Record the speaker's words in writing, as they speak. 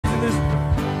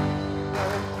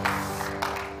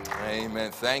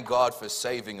Amen. Thank God for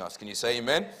saving us. Can you say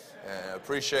amen?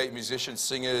 Appreciate musicians,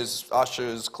 singers,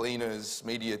 ushers, cleaners,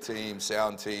 media team,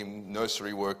 sound team,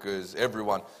 nursery workers,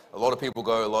 everyone. A lot of people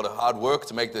go a lot of hard work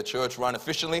to make the church run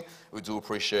efficiently. We do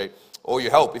appreciate all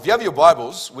your help. If you have your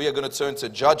Bibles, we are going to turn to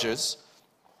Judges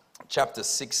chapter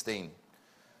 16.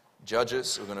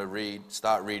 Judges, we're going to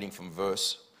start reading from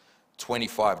verse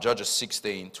 25. Judges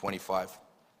 16:25.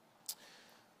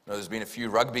 There's been a few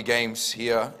rugby games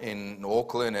here in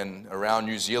Auckland and around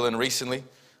New Zealand recently.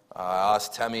 I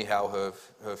asked Tammy how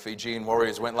her Fijian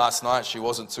Warriors went last night. She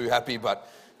wasn't too happy,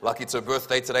 but lucky it's her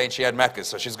birthday today and she had Macca's,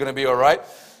 so she's going to be all right.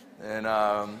 And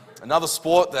another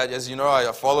sport that, as you know,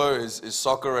 I follow is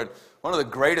soccer. And one of the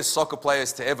greatest soccer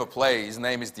players to ever play, his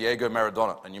name is Diego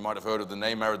Maradona. And you might have heard of the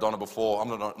name Maradona before. I'm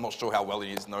not sure how well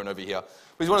he is known over here.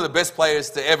 But he's one of the best players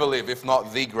to ever live, if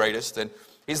not the greatest. And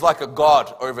he's like a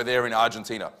god over there in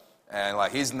Argentina. And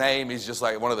like his name is just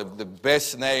like one of the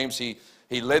best names. He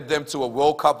led them to a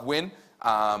World Cup win,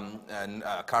 and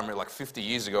I can't remember, like 50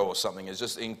 years ago or something. It's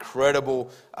just incredible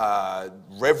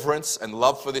reverence and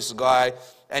love for this guy.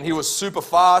 And he was super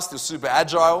fast, he was super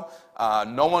agile.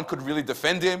 No one could really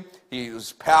defend him. He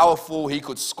was powerful, he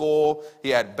could score, he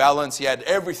had balance, he had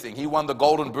everything. He won the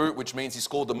Golden Boot, which means he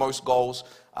scored the most goals.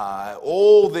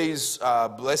 All these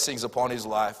blessings upon his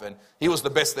life, and he was the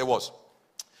best there was.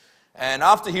 And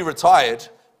after he retired,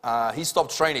 he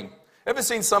stopped training. Ever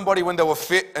seen somebody when they were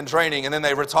fit and training and then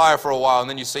they retire for a while and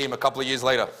then you see him a couple of years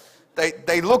later?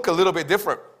 They look a little bit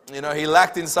different. You know, he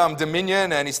lacked in some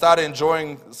dominion and he started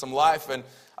enjoying some life. And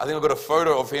I think I've got a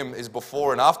photo of him, his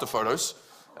before and after photos.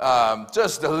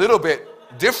 Just a little bit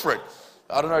different.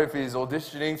 I don't know if he's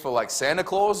auditioning for like Santa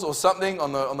Claus or something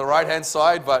on the right-hand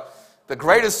side, but the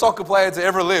greatest soccer player to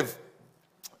ever live.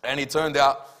 And he turned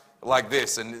out like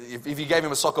this. And if you gave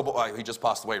him a soccer ball, he just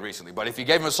passed away recently, but if you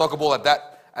gave him a soccer ball at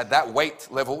that weight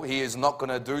level, he is not going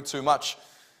to do too much.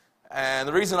 And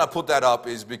the reason I put that up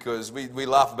is because we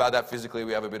laugh about that physically,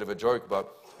 we have a bit of a joke,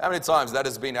 but how many times that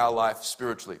has been our life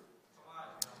spiritually?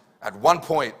 At one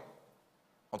point,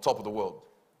 on top of the world.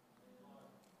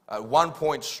 At one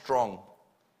point, strong,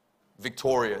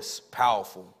 victorious,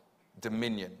 powerful,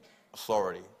 dominion,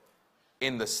 authority,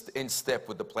 in step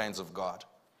with the plans of God.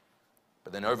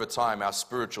 But then over time, our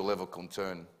spiritual level can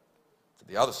turn to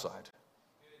the other side.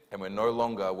 And we're no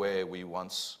longer where we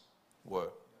once were.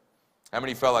 How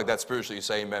many felt like that spiritually? You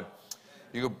say amen.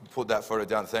 You can put that photo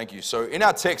down. Thank you. So in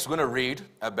our text, we're going to read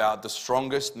about the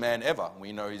strongest man ever.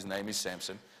 We know his name is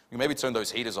Samson. You can maybe turn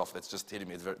those heaters off. That's just hitting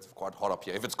me. It's quite hot up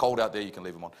here. If it's cold out there, you can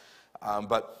leave them on.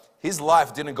 But his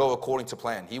life didn't go according to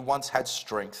plan. He once had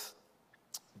strength,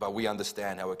 but we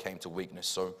understand how it came to weakness.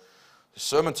 So the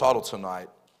sermon title tonight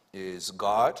is,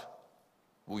 God,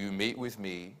 will you meet with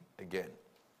me again?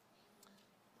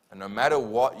 And no matter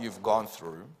what you've gone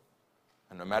through,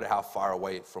 and no matter how far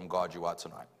away from God you are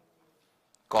tonight,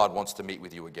 God wants to meet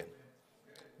with you again.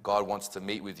 God wants to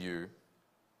meet with you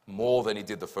more than he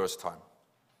did the first time.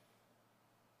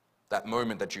 That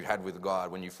moment that you had with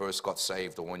God when you first got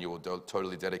saved, or when you were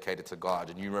totally dedicated to God,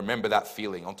 and you remember that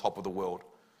feeling on top of the world,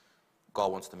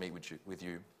 God wants to meet with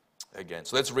you again.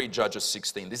 So let's read Judges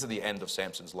 16. This is the end of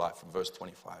Samson's life, from verse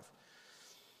 25. It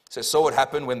says, so it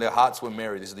happened when their hearts were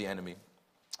merry, this is the enemy,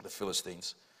 the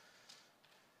Philistines,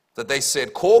 that they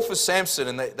said, call for Samson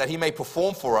and that he may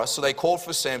perform for us. So they called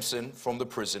for Samson from the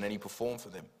prison, and he performed for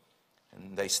them.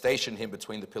 And they stationed him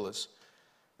between the pillars.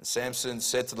 And Samson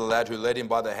said to the lad who led him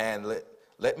by the hand,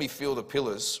 let me feel the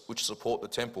pillars which support the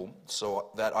temple, so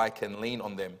that I can lean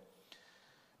on them.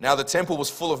 Now the temple was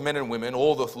full of men and women.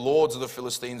 All the lords of the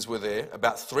Philistines were there,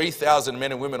 about 3,000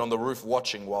 men and women on the roof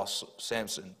watching while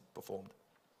Samson performed.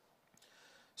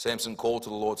 Samson called to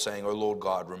the Lord, saying, O Lord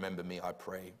God, remember me, I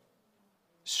pray.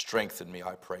 Strengthen me,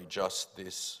 I pray, just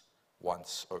this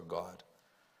once, O God,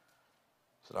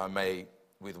 so that I may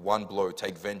with one blow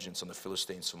take vengeance on the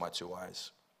Philistines for my 2 eyes.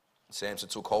 Samson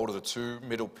took hold of the 2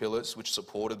 middle pillars which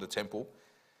supported the temple,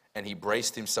 and he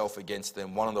braced himself against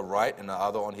them, one on the right and the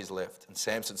other on his left. And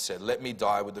Samson said, let me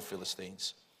die with the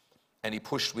Philistines. And he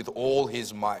pushed with all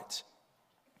his might.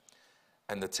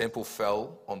 And the temple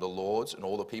fell on the lords and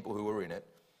all the people who were in it.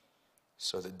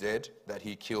 So the dead that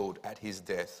he killed at his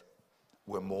death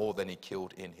were more than he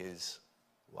killed in his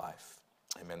life.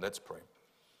 Amen. Let's pray.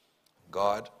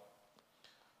 God,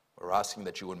 we're asking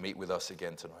that you would meet with us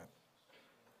again tonight.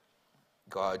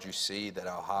 God, you see that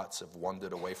our hearts have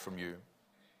wandered away from you,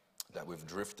 that we've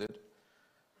drifted,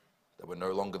 that we're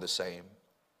no longer the same.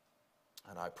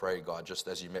 And I pray, God, just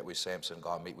as you met with Samson,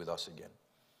 God, meet with us again.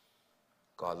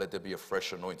 God, let there be a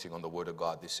fresh anointing on the word of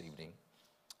God this evening.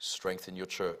 strengthen your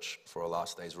church for a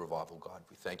last days revival, God.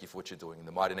 We thank you for what you're doing in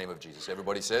the mighty name of Jesus.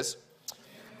 Everybody says?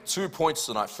 2 points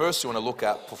tonight. First, you want to look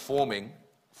at performing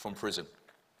from prison.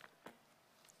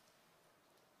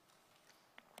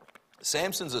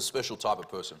 Samson's a special type of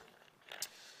person.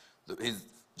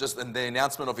 Just in the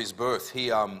announcement of his birth,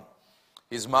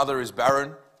 his mother is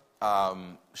barren.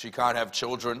 She can't have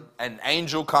children. An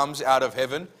angel comes out of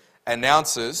heaven,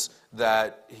 announces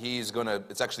that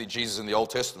it's actually Jesus in the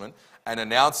Old Testament, and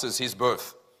announces his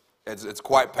birth. It's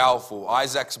quite powerful.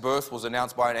 Isaac's birth was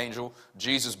announced by an angel.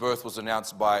 Jesus' birth was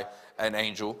announced by an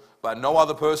angel. But no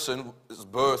other person's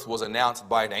birth was announced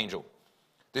by an angel.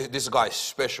 This guy is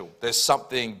special. There's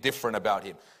something different about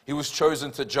him. He was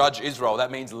chosen to judge Israel.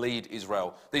 That means lead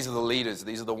Israel. These are the leaders.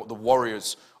 These are the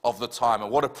warriors of the time.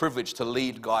 And what a privilege to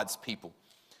lead God's people.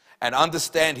 And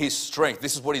understand his strength.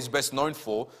 This is what he's best known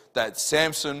for, that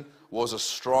Samson was a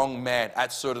strong man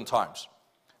at certain times.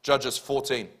 Judges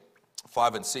 14,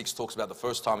 5 and 6 talks about the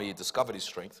first time he discovered his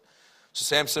strength. So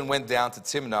Samson went down to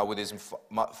Timnah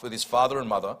with his father and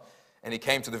mother, and he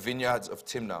came to the vineyards of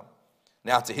Timnah.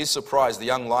 Now to his surprise, the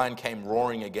young lion came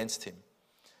roaring against him,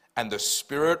 and the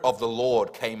Spirit of the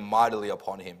Lord came mightily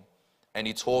upon him, and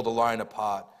he tore the lion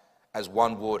apart as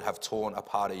one would have torn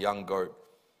apart a young goat.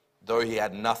 Though he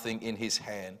had nothing in his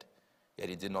hand, yet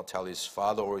he did not tell his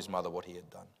father or his mother what he had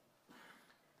done.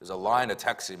 There's a lion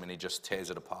attacks him and he just tears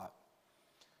it apart.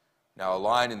 Now a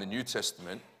lion in the New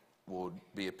Testament would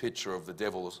be a picture of the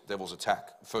devil's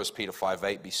attack. 1 Peter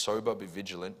 5:8, be sober, be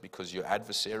vigilant, because your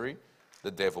adversary, the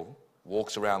devil,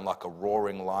 walks around like a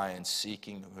roaring lion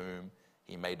seeking whom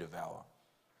he may devour.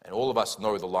 And all of us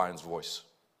know the lion's voice.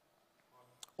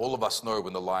 All of us know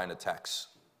when the lion attacks.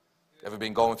 Ever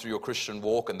been going through your Christian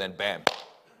walk and then bam,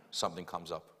 something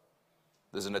comes up.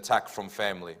 There's an attack from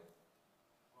family.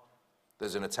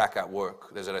 There's an attack at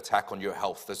work. There's an attack on your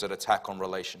health. There's an attack on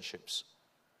relationships.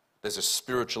 There's a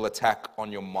spiritual attack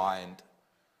on your mind.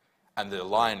 And the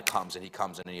lion comes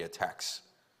and he attacks.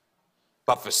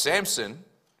 But for Samson,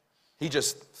 he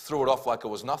just threw it off like it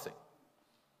was nothing.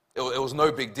 It was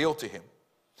no big deal to him.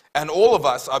 And all of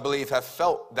us, I believe, have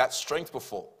felt that strength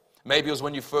before. Maybe it was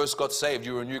when you first got saved,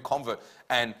 you were a new convert,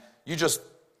 and you just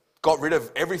got rid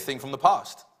of everything from the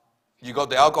past. You got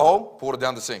the alcohol, poured it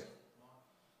down the sink.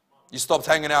 You stopped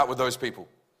hanging out with those people.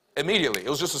 Immediately. It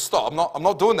was just a stop. I'm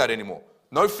not doing that anymore.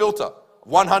 No filter.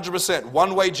 100%.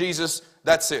 One way Jesus,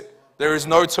 that's it. There is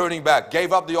no turning back.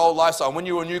 Gave up the old lifestyle. And when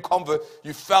you were a new convert,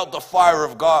 you felt the fire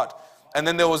of God. And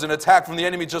then there was an attack from the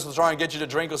enemy just to try and get you to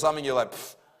drink or something. You're like,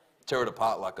 tear it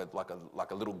apart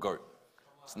like a little goat.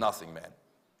 It's nothing, man.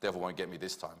 Devil won't get me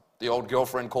this time. The old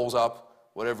girlfriend calls up,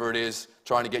 whatever it is,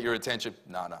 trying to get your attention.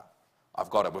 No. I've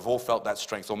got it. We've all felt that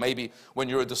strength. Or maybe when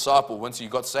you're a disciple, once you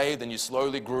got saved and you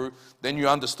slowly grew, then you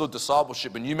understood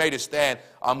discipleship and you made a stand,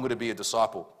 I'm going to be a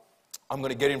disciple. I'm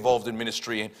going to get involved in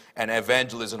ministry and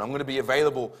evangelism. I'm going to be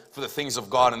available for the things of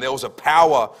God. And there was a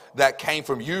power that came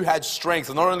from you had strength.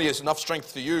 And not only is enough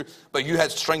strength for you, but you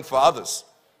had strength for others.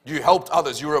 You helped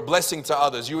others. You were a blessing to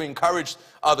others. You encouraged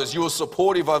others. You were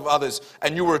supportive of others.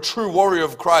 And you were a true warrior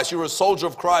of Christ. You were a soldier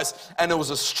of Christ. And there was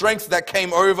a strength that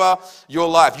came over your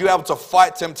life. You were able to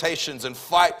fight temptations and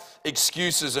fight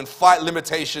excuses and fight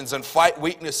limitations and fight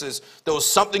weaknesses. There was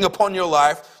something upon your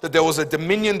life that there was a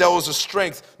dominion, there was a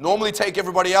strength. Normally take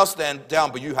everybody else down,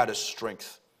 but you had a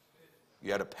strength.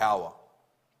 You had a power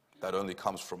that only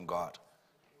comes from God.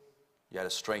 You had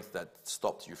a strength that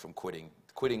stopped you from quitting.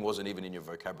 Quitting wasn't even in your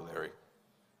vocabulary.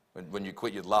 When you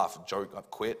quit, you'd laugh, joke,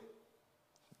 I've quit.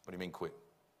 What do you mean quit?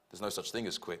 There's no such thing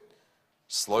as quit.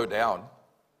 Slow down.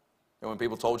 And when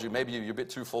people told you, maybe you're a bit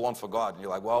too full on for God, and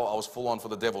you're like, well, I was full on for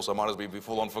the devil, so I might as well be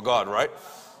full on for God, right?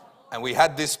 And we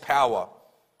had this power.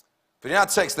 But in our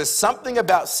text, there's something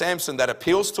about Samson that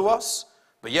appeals to us,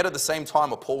 but yet at the same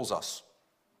time appalls us.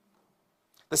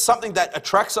 There's something that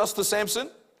attracts us to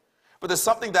Samson, but there's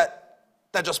something that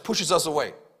just pushes us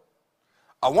away.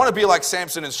 I want to be like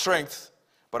Samson in strength,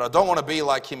 but I don't want to be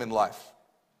like him in life.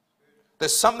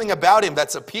 There's something about him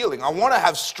that's appealing. I want to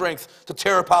have strength to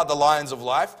tear apart the lions of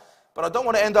life, but I don't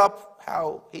want to end up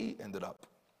how he ended up.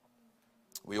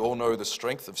 We all know the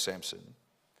strength of Samson,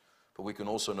 but we can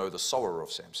also know the sorrow of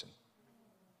Samson.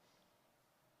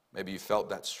 Maybe you felt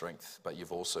that strength, but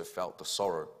you've also felt the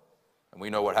sorrow. And we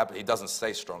know what happened. He doesn't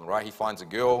stay strong, right? He finds a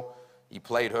girl, he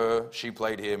played her, she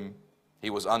played him.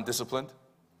 He was undisciplined.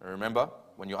 Remember,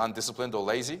 when you're undisciplined or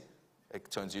lazy,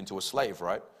 it turns you into a slave,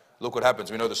 right? Look what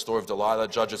happens. We know the story of Delilah,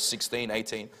 Judges 16,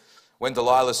 18. When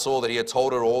Delilah saw that he had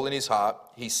told her all in his heart,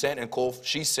 she sent and called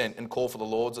for the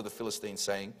lords of the Philistines,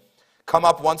 saying, come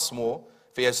up once more,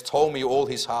 for he has told me all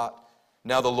his heart.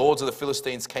 Now the lords of the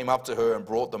Philistines came up to her and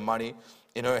brought the money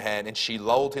in her hand, and she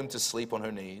lulled him to sleep on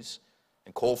her knees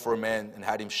and called for a man and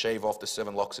had him shave off the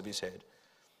 7 locks of his head.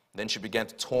 Then she began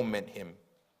to torment him.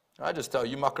 I just tell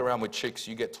you, you muck around with chicks,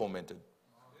 you get tormented.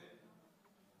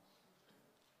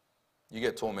 You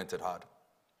get tormented hard.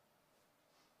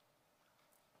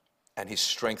 And his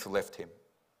strength left him.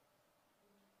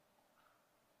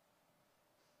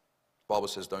 The Bible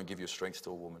says, don't give your strength to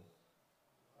a woman.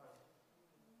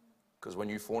 Because when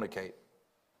you fornicate,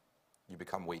 you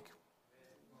become weak.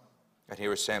 And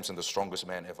here is Samson, the strongest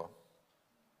man ever.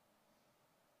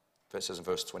 It says in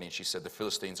verse 20, and she said, the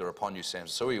Philistines are upon you, Samson.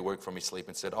 So he awoke from his sleep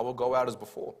and said, I will go out as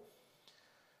before.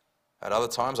 At other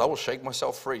times I will shake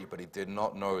myself free. But he did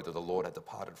not know that the Lord had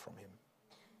departed from him.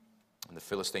 And the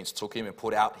Philistines took him and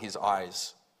put out his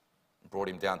eyes and brought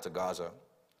him down to Gaza.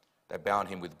 They bound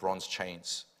him with bronze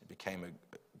chains. He became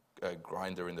a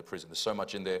grinder in the prison. There's so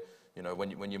much in there. You know,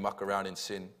 when you muck around in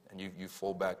sin and you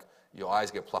fall back, your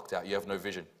eyes get plucked out. You have no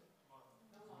vision.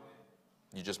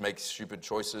 You just make stupid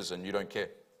choices and you don't care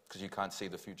because you can't see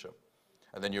the future.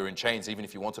 And then you're in chains. Even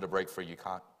if you wanted to break free, you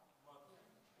can't.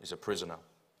 He's a prisoner.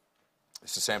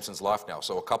 This is Samson's life now.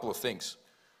 So a couple of things.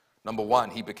 Number one,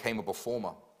 he became a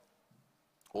performer.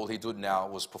 All he did now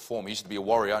was perform. He used to be a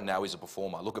warrior, now he's a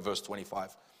performer. Look at verse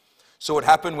 25. So it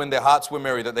happened when their hearts were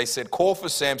merry that they said, call for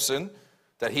Samson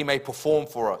that he may perform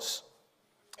for us.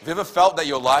 Have you ever felt that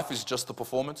your life is just a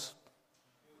performance?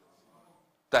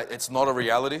 That it's not a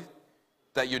reality?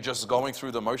 That you're just going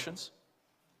through the motions?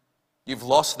 You've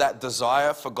lost that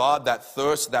desire for God, that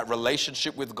thirst, that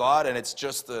relationship with God, and it's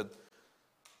just a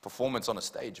performance on a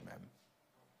stage, man.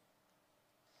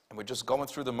 And we're just going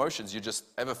through the motions. You just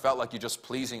ever felt like you're just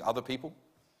pleasing other people?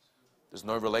 There's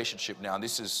no relationship now. And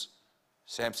this is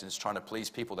Samson's trying to please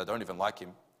people that don't even like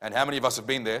him. And how many of us have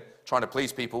been there trying to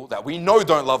please people that we know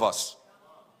don't love us?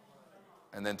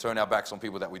 And then turn our backs on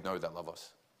people that we know that love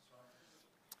us.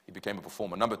 He became a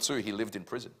performer. Number two, he lived in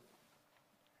prison.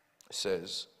 It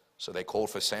says, so they called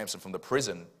for Samson from the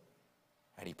prison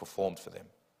and he performed for them.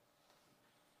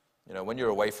 You know, when you're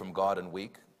away from God and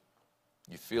weak,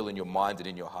 you feel in your mind and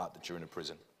in your heart that you're in a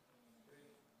prison,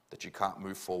 that you can't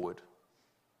move forward,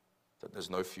 that there's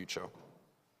no future,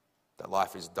 that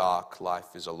life is dark,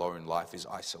 life is alone, life is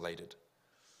isolated.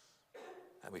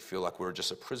 And we feel like we're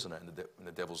just a prisoner in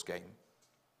the devil's game.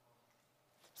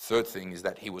 Third thing is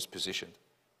that he was positioned.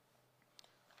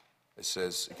 It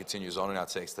says, it continues on in our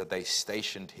text, that they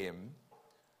stationed him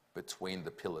between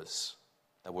the pillars.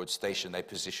 That word station, they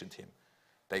positioned him.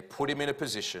 They put him in a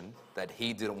position that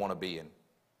he didn't want to be in.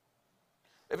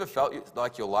 Ever felt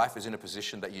like your life is in a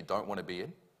position that you don't want to be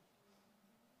in?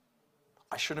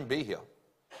 I shouldn't be here.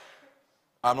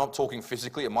 I'm not talking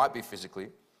physically, it might be physically,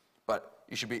 but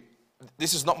you should be,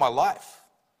 this is not my life.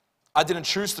 I didn't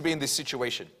choose to be in this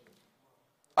situation.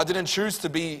 I didn't choose to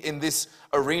be in this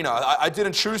arena. I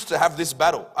didn't choose to have this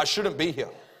battle. I shouldn't be here.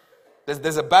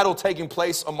 There's a battle taking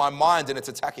place on my mind and it's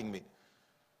attacking me.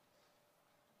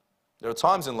 There are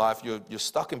times in life you're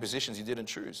stuck in positions you didn't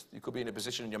choose. You could be in a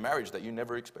position in your marriage that you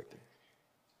never expected.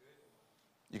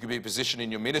 You could be in a position in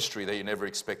your ministry that you never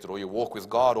expected, or your walk with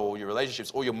God, or your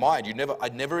relationships, or your mind. I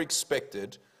never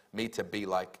expected me to be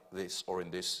like this or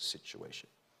in this situation.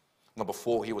 Number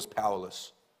four, he was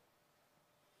powerless.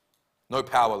 No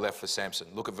power left for Samson.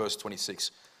 Look at verse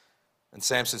 26. And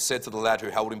Samson said to the lad who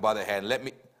held him by the hand,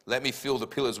 let me feel the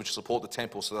pillars which support the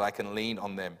temple so that I can lean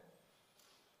on them.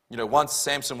 You know, once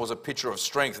Samson was a picture of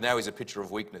strength, now he's a picture of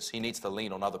weakness. He needs to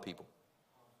lean on other people.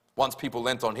 Once people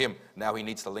leant on him, now he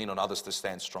needs to lean on others to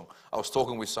stand strong. I was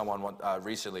talking with someone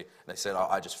recently, and they said,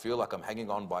 I just feel like I'm hanging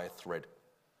on by a thread.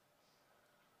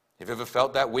 Have you ever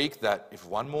felt that weak that if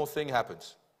one more thing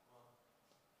happens,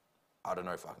 I don't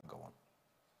know if I can go on?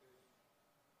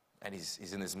 And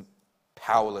he's in this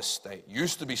powerless state.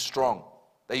 Used to be strong.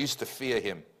 They used to fear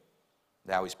him.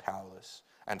 Now he's powerless.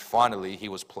 And finally, he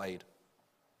was played.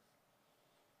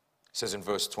 It says in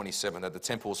verse 27 that the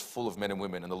temple was full of men and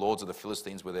women, and the lords of the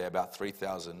Philistines were there, about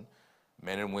 3,000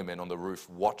 men and women on the roof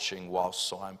watching while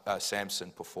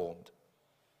Samson performed.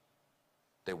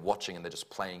 They're watching and they're just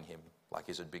playing him like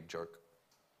he's a big joke.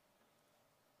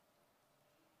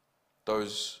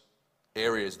 Those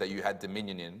areas that you had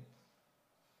dominion in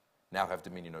now have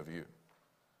dominion over you.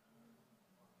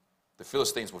 The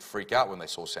Philistines would freak out when they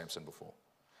saw Samson before.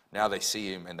 Now they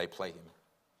see him and they play him.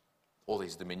 All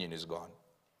his dominion is gone.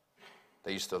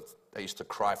 They used to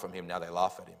cry from him, now they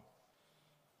laugh at him.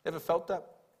 Ever felt that?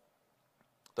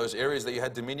 Those areas that you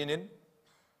had dominion in,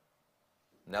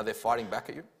 now they're fighting back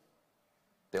at you.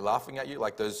 They're laughing at you,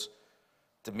 like those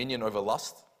dominion over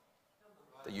lust.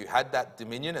 That you had that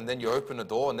dominion and then you open the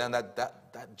door and then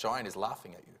that giant is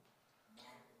laughing at you.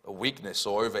 a weakness,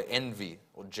 or over envy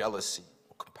or jealousy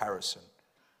or comparison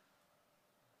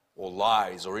or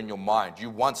lies, or in your mind. You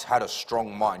once had a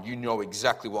strong mind. You know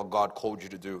exactly what God called you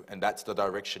to do, and that's the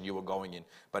direction you were going in.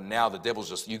 But now the devil's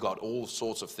just, you got all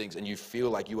sorts of things, and you feel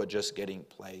like you are just getting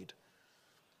played.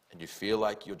 And you feel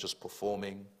like you're just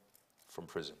performing from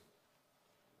prison.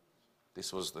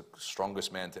 This was the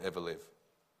strongest man to ever live.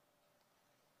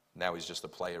 Now he's just a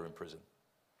player in prison.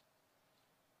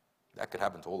 That could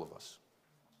happen to all of us.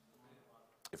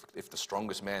 If the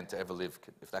strongest man to ever live,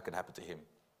 if that could happen to him,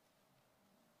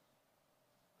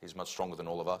 he's much stronger than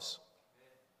all of us.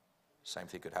 Same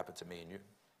thing could happen to me and you.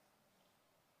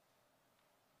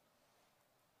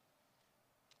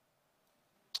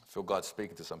 I feel God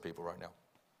speaking to some people right now.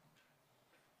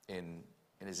 In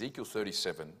Ezekiel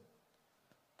 37,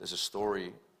 there's a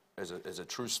story, there's a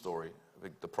true story.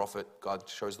 The prophet, God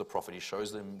shows the prophet, he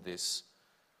shows them this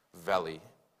valley,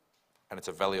 and it's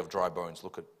a valley of dry bones.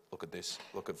 Look at this.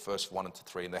 Look at verse 1 and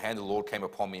 3. And the hand of the Lord came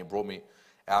upon me and brought me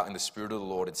out in the spirit of the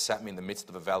Lord and sat me in the midst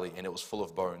of a valley, and it was full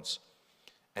of bones.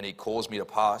 And he caused me to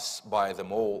pass by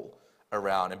them all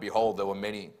around, and behold, there were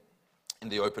many in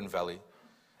the open valley,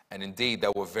 and indeed they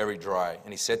were very dry.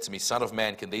 And he said to me, Son of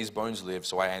man, can these bones live?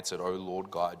 So I answered, O Lord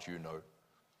God, you know.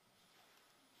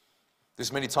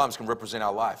 This many times can represent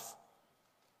our life.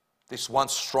 This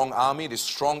once strong army, this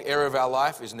strong area of our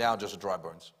life is now just dry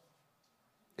bones.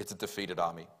 It's a defeated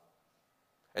army.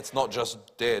 It's not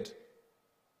just dead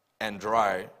and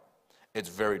dry, it's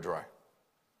very dry.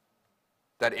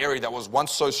 That area that was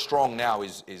once so strong now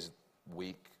is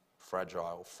weak,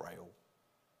 fragile, frail.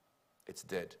 It's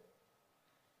dead.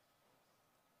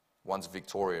 Once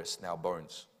victorious, now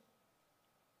bones.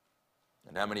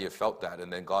 And how many have felt that?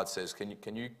 And then God says,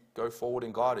 can you go forward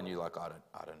in God? And you're like, I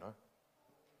don't know.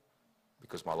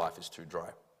 Because my life is too dry.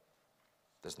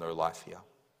 There's no life here.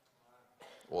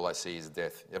 All I see is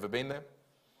death. You ever been there?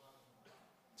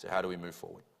 So how do we move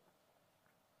forward?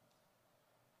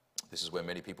 This is where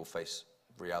many people face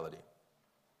reality.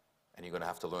 And you're going to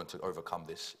have to learn to overcome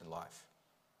this in life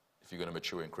if you're going to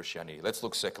mature in Christianity. Let's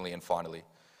look secondly and finally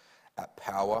at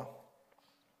power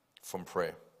from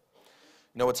prayer.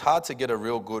 You know, it's hard to get a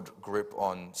real good grip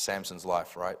on Samson's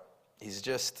life, right? He's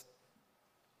just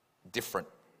different.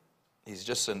 He's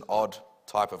just an odd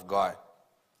type of guy.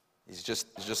 He's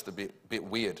just a bit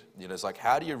weird. You know, it's like,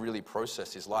 how do you really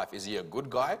process his life? Is he a good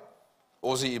guy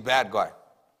or is he a bad guy?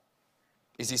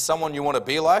 Is he someone you want to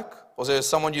be like or is there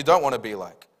someone you don't want to be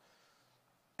like?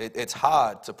 It's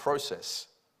hard to process.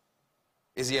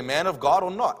 Is he a man of God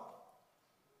or not?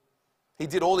 He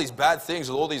did all these bad things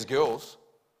with all these girls.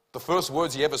 The first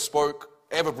words he ever spoke,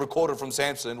 ever recorded from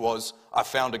Samson was, I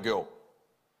found a girl.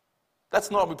 That's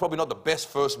probably not the best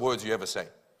first words you ever say.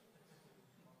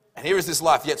 And here is this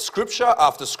life. Yet scripture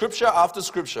after scripture after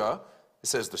scripture, it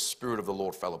says the Spirit of the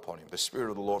Lord fell upon him. The Spirit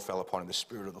of the Lord fell upon him. The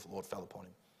Spirit of the Lord fell upon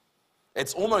him.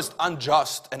 It's almost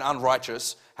unjust and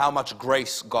unrighteous how much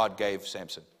grace God gave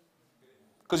Samson.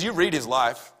 Because you read his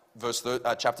life,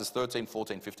 chapters 13,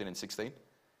 14, 15, and 16.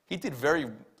 He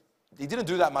didn't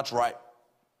do that much right.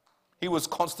 He was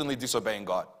constantly disobeying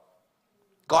God.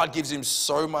 God gives him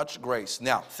so much grace.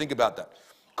 Now, think about that.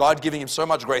 God giving him so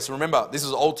much grace. Remember, this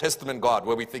is Old Testament God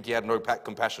where we think he had no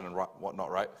compassion and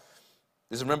whatnot, right?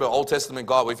 Remember, Old Testament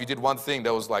God where if you did one thing,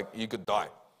 that was like you could die.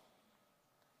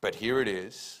 But here it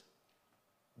is,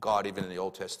 God, even in the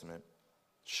Old Testament,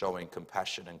 showing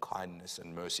compassion and kindness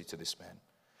and mercy to this man.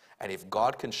 And if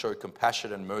God can show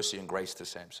compassion and mercy and grace to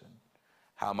Samson,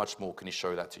 how much more can he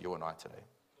show that to you and I today?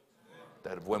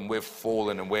 That when we've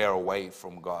fallen and we're away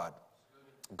from God,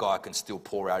 God can still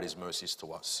pour out his mercies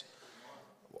to us.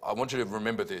 I want you to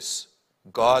remember this.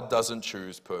 God doesn't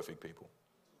choose perfect people.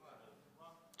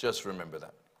 Just remember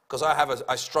that. Because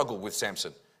I struggle with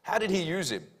Samson. How did he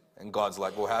use him? And God's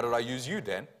like, well, how did I use you,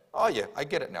 Dan? Oh yeah, I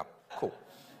get it now. Cool.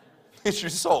 Issue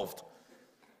solved.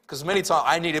 Because many times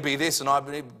I need to be this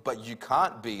but you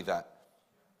can't be that.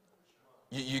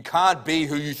 You can't be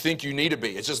who you think you need to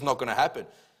be. It's just not going to happen.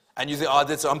 And you think,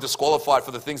 I'm disqualified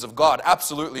for the things of God.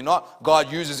 Absolutely not.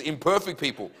 God uses imperfect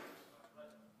people.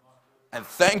 And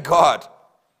thank God,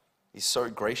 he's so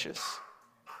gracious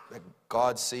that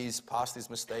God sees past his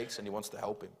mistakes and he wants to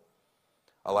help him.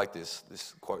 I like this.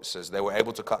 This quote says, they were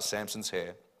able to cut Samson's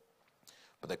hair,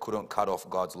 but they couldn't cut off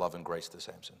God's love and grace to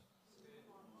Samson.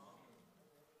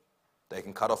 They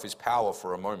can cut off his power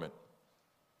for a moment,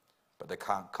 but they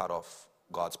can't cut off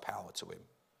God's power to him.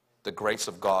 The grace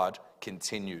of God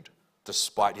continued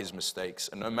despite his mistakes.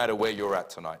 And no matter where you're at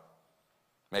tonight,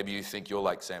 maybe you think you're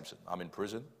like Samson. I'm in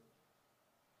prison.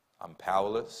 I'm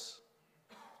powerless.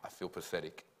 I feel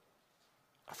pathetic.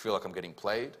 I feel like I'm getting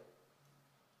played.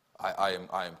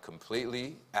 I am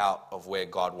completely out of where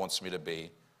God wants me to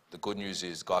be. The good news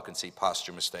is God can see past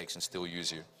your mistakes and still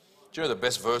use you. Do you know the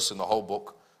best verse in the whole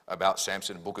book about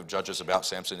Samson, the book of Judges about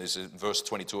Samson, is in verse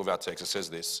 22 of our text. It says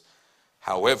this: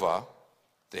 however,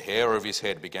 the hair of his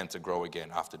head began to grow again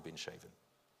after it had been shaven.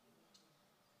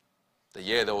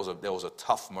 There was a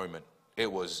tough moment.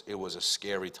 It was a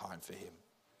scary time for him.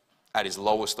 At his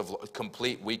lowest of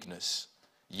complete weakness,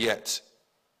 yet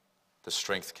the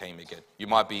strength came again. You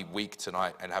might be weak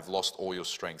tonight and have lost all your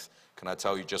strength. Can I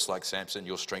tell you, just like Samson,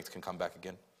 your strength can come back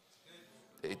again.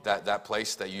 That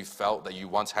place that you felt that you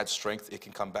once had strength, it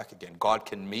can come back again. God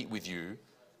can meet with you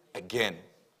again.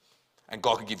 And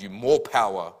God can give you more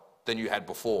power than you had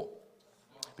before.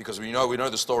 Because we know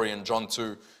the story in John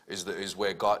 2 is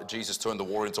where Jesus turned the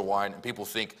water into wine, and people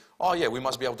think, oh yeah, we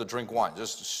must be able to drink wine.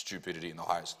 Just stupidity in the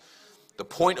highest. The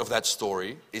point of that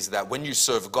story is that when you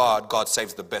serve God, God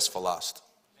saves the best for last.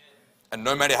 And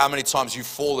no matter how many times you've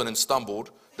fallen and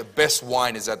stumbled, the best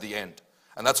wine is at the end.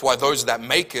 And that's why those that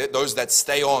make it, those that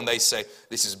stay on, they say,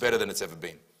 this is better than it's ever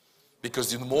been.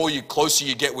 Because the more closer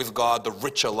you get with God, the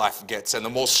richer life gets and the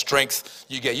more strength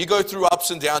you get. You go through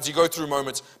ups and downs, you go through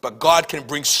moments, but God can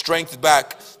bring strength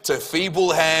back to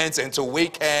feeble hands and to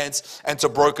weak hands and to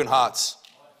broken hearts.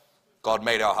 God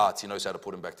made our hearts. He knows how to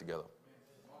put them back together.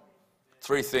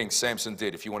 3 things Samson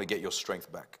did if you want to get your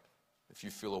strength back. If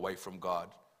you feel away from God,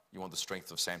 you want the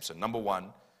strength of Samson. Number 1,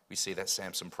 we see that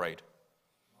Samson prayed.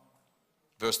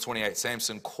 Verse 28,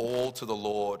 Samson called to the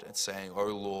Lord and saying, "O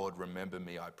Lord, remember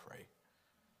me, I pray."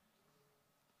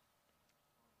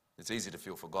 It's easy to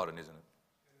feel forgotten, isn't it?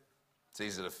 It's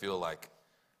easy to feel like,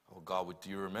 oh God,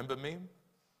 do you remember me?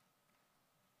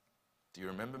 Do you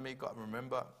remember me, God?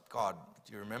 God,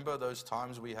 do you remember those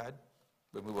times we had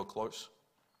when we were close?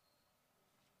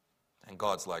 And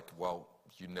God's like, well,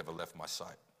 you never left my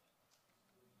sight.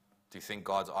 Do you think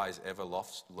God's eyes ever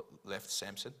left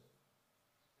Samson?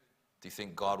 Do you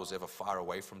think God was ever far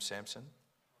away from Samson?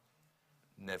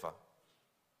 Never.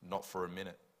 Not for a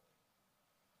minute.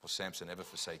 Was Samson ever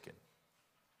forsaken?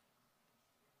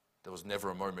 There was never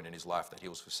a moment in his life that he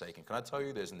was forsaken. Can I tell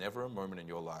you, there's never a moment in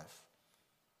your life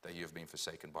that you have been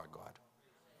forsaken by God.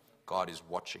 God is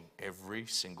watching every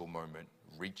single moment,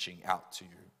 reaching out to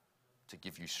you to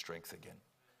give you strength again.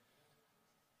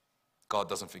 God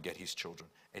doesn't forget his children.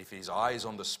 And if his eye is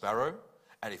on the sparrow,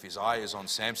 and if his eye is on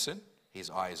Samson,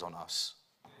 his eye is on us.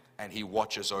 And he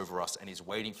watches over us, and he's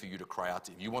waiting for you to cry out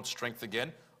to him. You want strength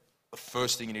again? The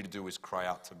first thing you need to do is cry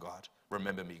out to God.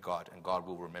 Remember me, God, and God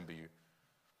will remember you.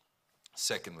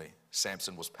 Secondly,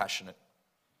 Samson was passionate.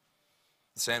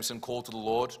 Samson called to the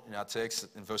Lord in our text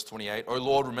in verse 28. "O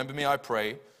Lord, remember me, I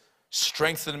pray.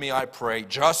 Strengthen me, I pray,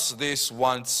 just this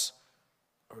once."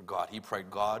 Oh God, he prayed,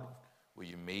 God, will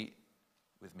you meet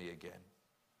with me again?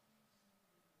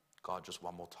 God, just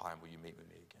one more time, will you meet with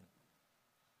me again?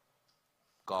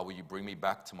 God, will you bring me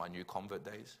back to my new convert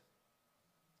days?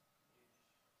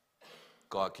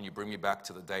 God, can you bring me back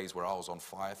to the days where I was on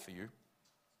fire for you?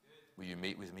 Will you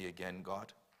meet with me again,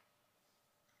 God?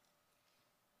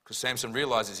 Because Samson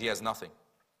realizes he has nothing.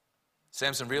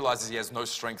 Samson realizes he has no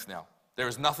strength now. There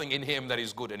is nothing in him that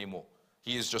is good anymore.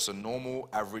 He is just a normal,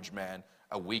 average man,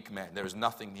 a weak man. There is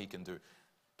nothing he can do.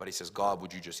 But he says, God,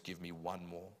 would you just give me one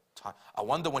more time? I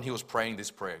wonder when he was praying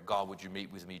this prayer, God, would you meet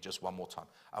with me just one more time?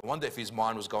 I wonder if his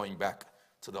mind was going back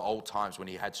to the old times when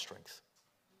he had strength.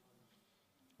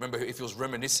 Remember if he was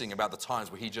reminiscing about the times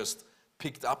where he just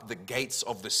picked up the gates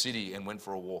of the city and went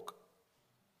for a walk.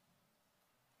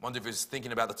 I wonder if he's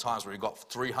thinking about the times where he got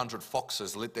 300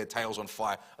 foxes, lit their tails on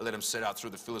fire, and let them set out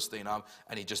through the Philistine army,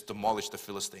 and he just demolished the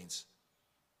Philistines.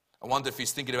 I wonder if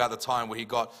he's thinking about the time where he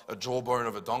got a jawbone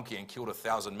of a donkey and killed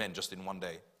 1,000 men just in one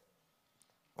day.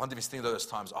 I wonder if he's thinking of those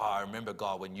times, I remember,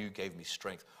 God, when you gave me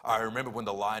strength. I remember when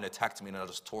the lion attacked me and I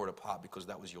just tore it apart because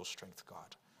that was your strength, God.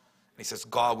 And he says,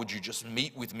 God, would you just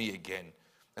meet with me again?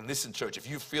 And listen, church, if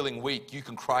you're feeling weak, you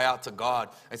can cry out to God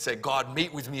and say, God,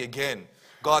 meet with me again.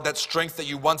 God, that strength that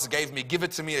you once gave me, give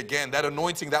it to me again. That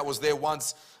anointing that was there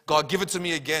once, God, give it to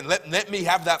me again. Let me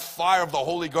have that fire of the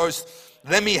Holy Ghost.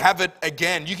 Let me have it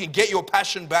again. You can get your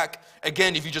passion back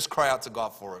again if you just cry out to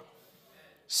God for it.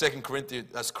 2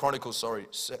 Chronicles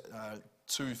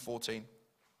 2:14.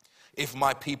 If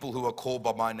my people who are called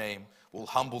by my name will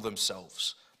humble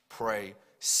themselves, pray,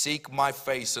 seek my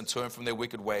face and turn from their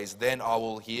wicked ways, then I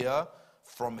will hear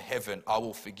from heaven. I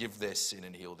will forgive their sin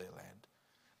and heal their land.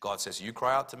 God says, you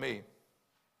cry out to me,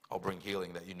 I'll bring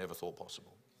healing that you never thought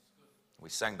possible. We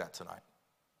sang that tonight.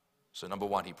 So number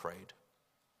one, he prayed.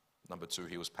 Number two,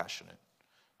 he was passionate.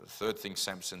 But the third thing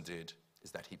Samson did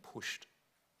is that he pushed.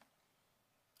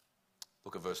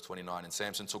 Look at verse 29. And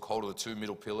Samson took hold of the two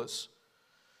middle pillars,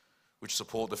 which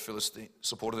supported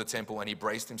the temple, and he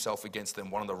braced himself against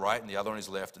them, one on the right and the other on his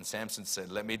left. And Samson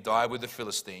said, "Let me die with the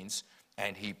Philistines."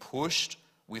 And he pushed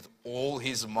with all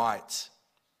his might.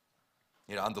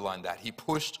 Underline that. He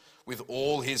pushed with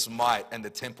all his might, and the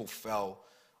temple fell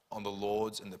on the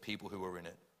lords and the people who were in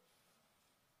it.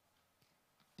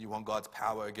 You want God's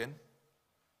power again?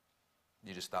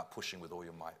 You just start pushing with all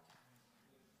your might.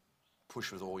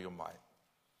 Push with all your might.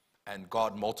 And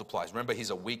God multiplies. Remember,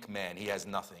 he's a weak man. He has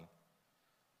nothing.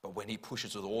 But when he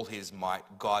pushes with all his might,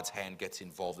 God's hand gets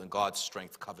involved, and God's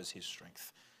strength covers his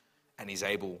strength. And he's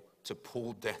able to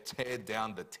tear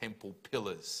down the temple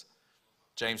pillars.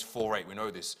 James 4:8, we know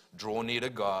this. Draw near to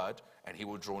God, and he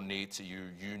will draw near to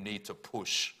you. You need to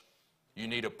push. You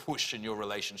need to push in your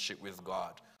relationship with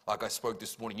God. Like I spoke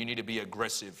this morning, you need to be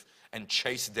aggressive and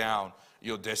chase down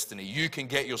your destiny. You can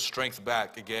get your strength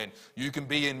back again. You can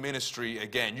be in ministry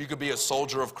again. You can be a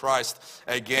soldier of Christ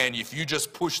again. If you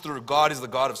just push through, God is the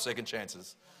God of second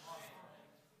chances.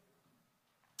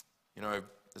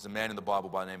 There's a man in the Bible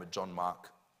by the name of John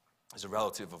Mark. He's a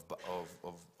relative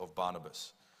of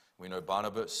Barnabas. We know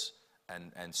Barnabas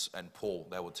and Paul,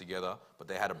 they were together, but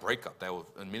they had a breakup. They were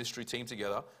a ministry team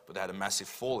together, but they had a massive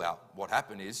fallout. What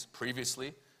happened is,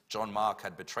 previously, John Mark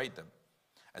had betrayed them.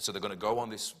 And so they're going to go on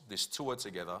this tour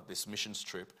together, this missions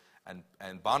trip,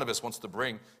 and Barnabas wants to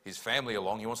bring his family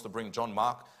along. He wants to bring John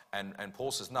Mark, and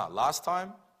Paul says, "No, last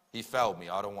time he failed me.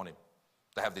 I don't want him."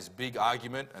 They have this big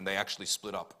argument, and they actually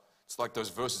split up. It's like those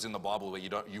verses in the Bible where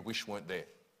you wish weren't there.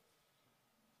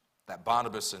 That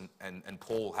Barnabas and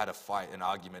Paul had a fight, an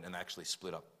argument, and they actually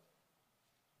split up.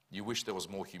 You wish there was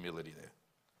more humility there.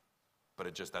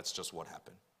 But that's just what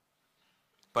happened.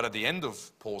 But at the end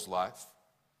of Paul's life,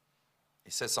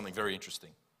 he says something very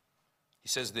interesting. He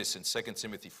says this in 2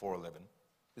 Timothy 4:11.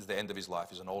 This is the end of his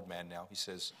life. He's an old man now. He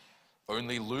says,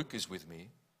 "Only Luke is with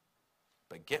me,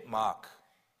 but get Mark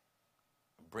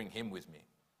and bring him with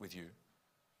you,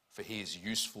 for he is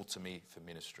useful to me for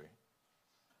ministry."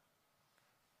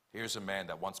 Here's a man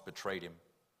that once betrayed him,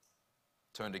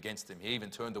 turned against him. He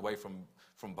even turned away from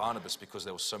Barnabas because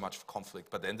there was so much conflict.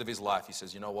 But at the end of his life, he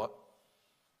says, "You know what?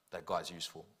 That guy's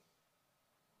useful.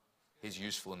 He's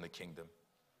useful in the kingdom."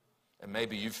 And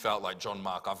maybe you felt like John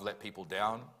Mark, I've let people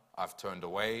down. I've turned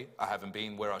away. I haven't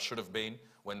been where I should have been.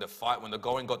 When the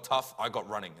going got tough, I got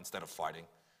running instead of fighting.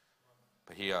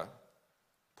 But here,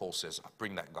 Paul says,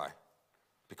 bring that guy,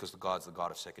 because God's the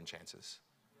God of second chances.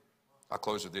 I'll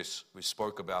close with this. We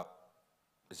spoke about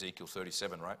Ezekiel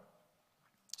 37, right?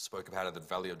 Spoke about how the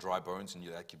valley of dry bones, and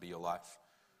that could be your life.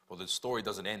 Well, the story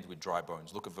doesn't end with dry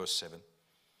bones. Look at verse 7.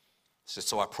 It says,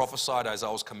 "So I prophesied as I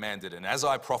was commanded, and as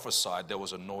I prophesied, there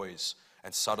was a noise,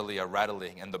 and suddenly a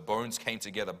rattling, and the bones came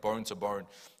together, bone to bone.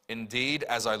 Indeed,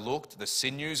 as I looked, the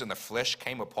sinews and the flesh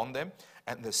came upon them,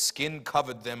 and the skin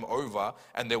covered them over,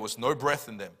 and there was no breath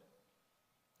in them.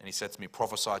 And he said to me,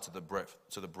 prophesy to the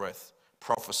breath.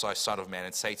 Prophesy, son of man,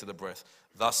 and say to the breath,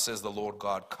 thus says the Lord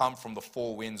God, come from the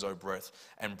four winds, O breath,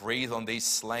 and breathe on these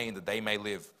slain that they may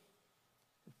live.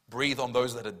 Breathe on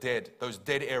those that are dead, those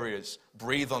dead areas.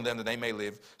 Breathe on them that they may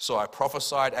live. So I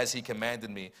prophesied as he commanded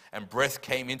me, and breath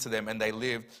came into them, and they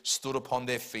lived, stood upon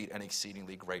their feet, an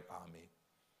exceedingly great army.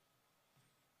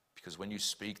 Because when you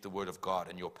speak the word of God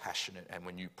and you're passionate, and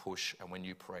when you push and when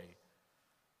you pray,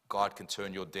 God can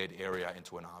turn your dead area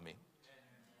into an army.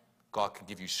 God can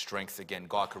give you strength again.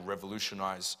 God can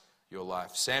revolutionize your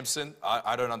life. Samson,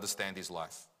 I don't understand his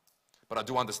life, but I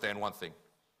do understand one thing.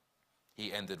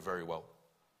 He ended very well.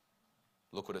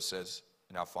 Look what it says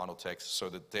in our final text. So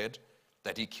the dead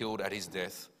that he killed at his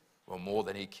death were more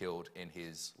than he killed in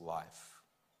his life.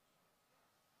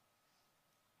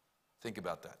 Think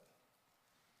about that.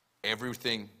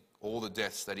 Everything, all the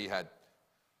deaths that he had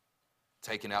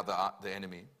taken out the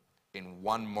enemy in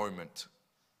one moment.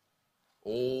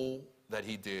 All that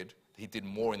he did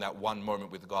more in that one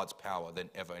moment with God's power than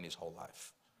ever in his whole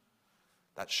life.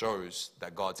 That shows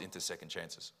that God's into second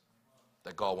chances.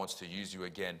 That God wants to use you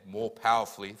again more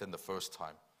powerfully than the first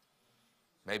time.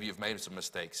 Maybe you've made some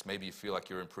mistakes. Maybe you feel like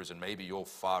you're in prison. Maybe you're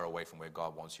far away from where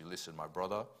God wants you. Listen, my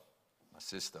brother, my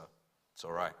sister, it's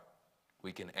all right.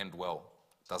 We can end well.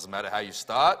 Doesn't matter how you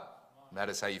start,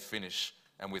 matters how you finish.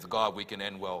 And with God, we can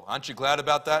end well. Aren't you glad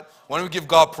about that? Why don't we give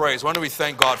God praise? Why don't we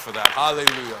thank God for that?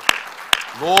 Hallelujah.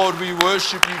 Lord, we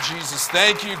worship you, Jesus.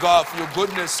 Thank you, God, for your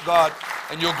goodness, God,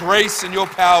 and your grace and your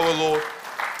power, Lord.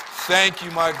 Thank you,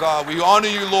 my God. We honor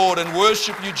you, Lord, and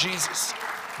worship you, Jesus.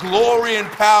 Glory and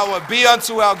power be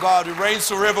unto our God who reigns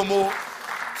forevermore.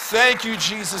 Thank you,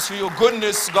 Jesus, for your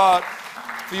goodness, God,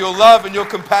 for your love and your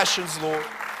compassions, Lord.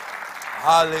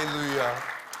 Hallelujah.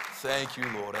 Thank you,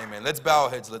 Lord. Amen. Let's bow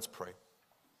our heads. Let's pray.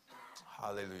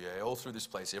 Hallelujah. All through this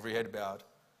place, every head bowed,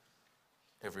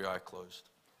 every eye closed.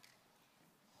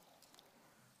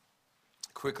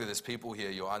 Quickly, there's people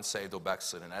here, you're unsaved or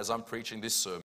backslidden. As I'm preaching this sermon,